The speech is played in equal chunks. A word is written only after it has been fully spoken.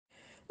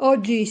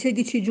Oggi,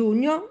 16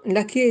 giugno,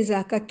 la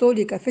Chiesa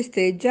Cattolica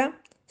festeggia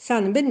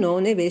San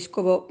Bennone,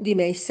 vescovo di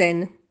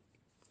Meissen.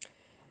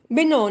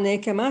 Bennone,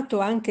 chiamato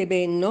anche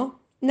Benno,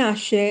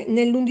 nasce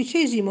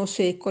nell'undicesimo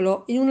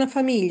secolo in una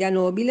famiglia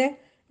nobile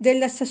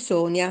della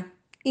Sassonia,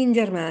 in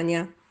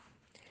Germania.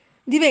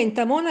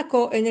 Diventa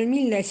monaco e nel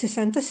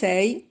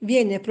 1066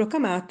 viene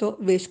proclamato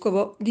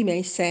vescovo di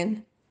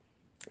Meissen,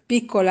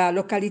 piccola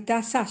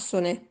località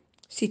sassone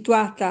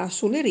situata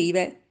sulle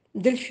rive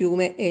del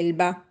fiume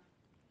Elba.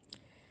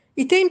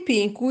 I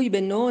tempi in cui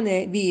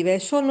Bennone vive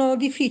sono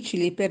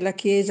difficili per la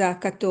Chiesa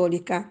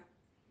cattolica.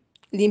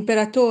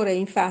 L'imperatore,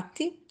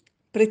 infatti,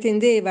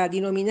 pretendeva di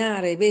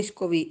nominare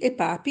vescovi e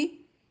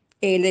papi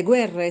e le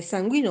guerre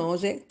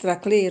sanguinose tra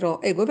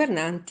clero e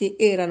governanti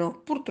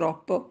erano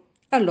purtroppo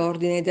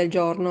all'ordine del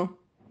giorno.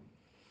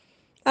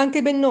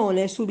 Anche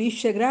Bennone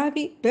subisce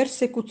gravi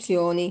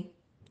persecuzioni.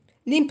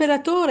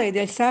 L'imperatore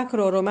del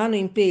Sacro Romano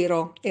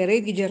Impero e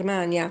re di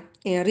Germania,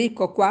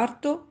 Enrico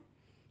IV,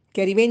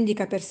 che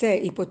rivendica per sé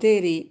i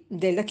poteri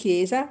della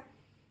Chiesa,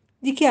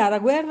 dichiara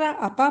guerra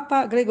a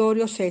Papa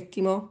Gregorio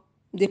VII,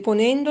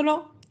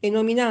 deponendolo e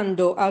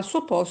nominando al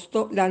suo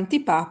posto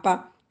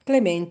l'antipapa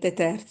Clemente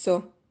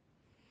III.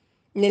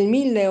 Nel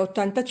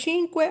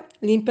 1085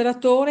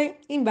 l'imperatore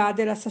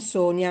invade la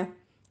Sassonia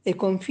e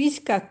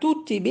confisca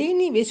tutti i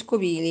beni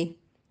vescovili,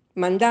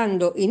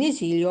 mandando in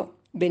esilio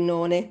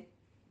Bennone,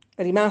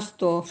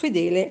 rimasto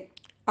fedele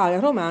al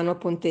romano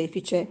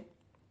pontefice.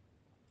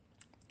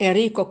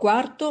 Enrico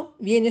IV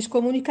viene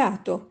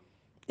scomunicato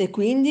e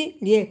quindi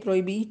gli è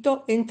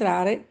proibito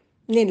entrare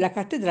nella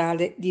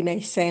cattedrale di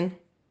Meissen.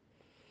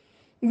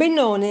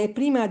 Bennone,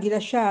 prima di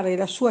lasciare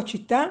la sua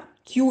città,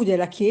 chiude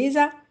la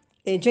chiesa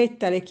e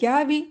getta le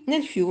chiavi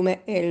nel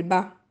fiume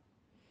Elba.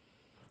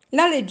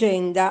 La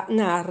leggenda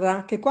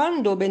narra che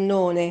quando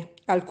Bennone,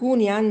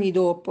 alcuni anni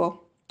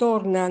dopo,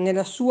 torna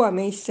nella sua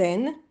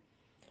Meissen,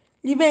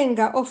 gli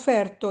venga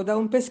offerto da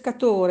un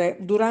pescatore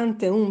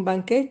durante un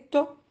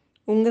banchetto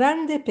un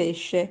grande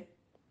pesce,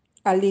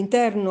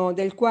 all'interno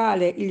del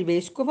quale il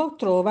vescovo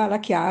trova la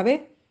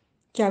chiave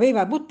che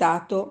aveva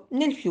buttato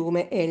nel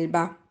fiume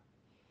Elba.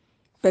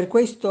 Per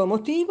questo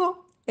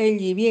motivo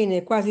egli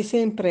viene quasi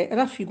sempre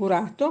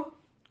raffigurato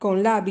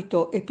con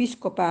l'abito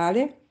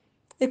episcopale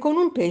e con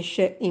un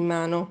pesce in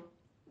mano.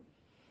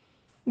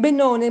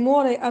 Bennone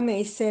muore a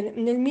Meissen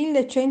nel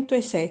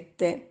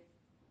 1107.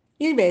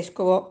 Il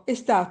vescovo è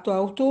stato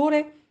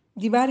autore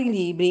di vari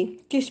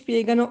libri che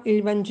spiegano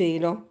il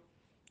Vangelo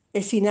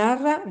e si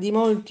narra di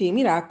molti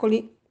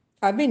miracoli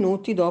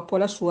avvenuti dopo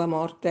la sua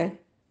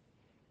morte.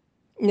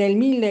 Nel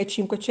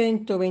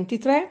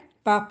 1523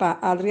 Papa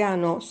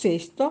Adriano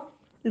VI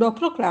lo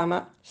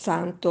proclama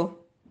santo.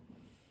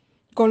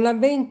 Con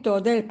l'avvento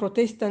del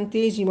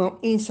protestantesimo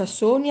in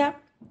Sassonia,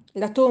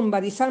 la tomba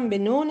di San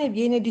Bennone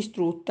viene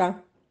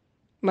distrutta,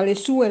 ma le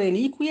sue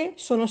reliquie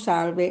sono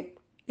salve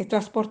e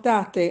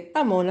trasportate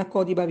a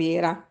Monaco di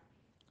Baviera,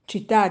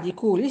 città di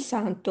cui il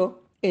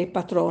santo è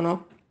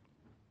patrono.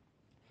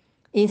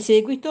 In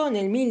seguito,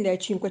 nel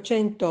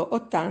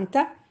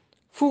 1580,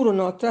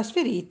 furono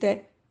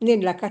trasferite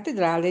nella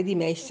cattedrale di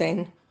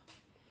Meissen.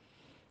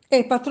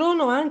 È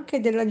patrono anche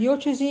della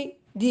diocesi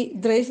di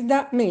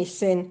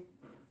Dresda-Meissen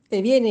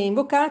e viene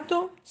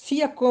invocato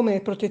sia come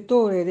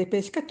protettore dei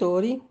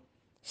pescatori,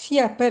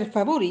 sia per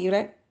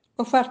favorire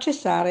o far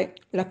cessare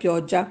la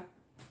pioggia.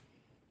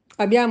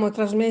 Abbiamo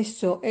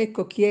trasmesso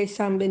Ecco chi è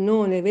San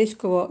Bennone,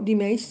 vescovo di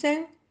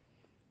Meissen,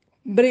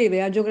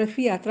 breve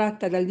biografia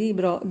tratta dal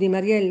libro di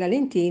Mariella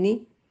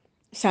Lentini,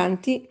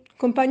 Santi,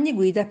 compagni,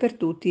 guida per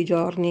tutti i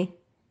giorni.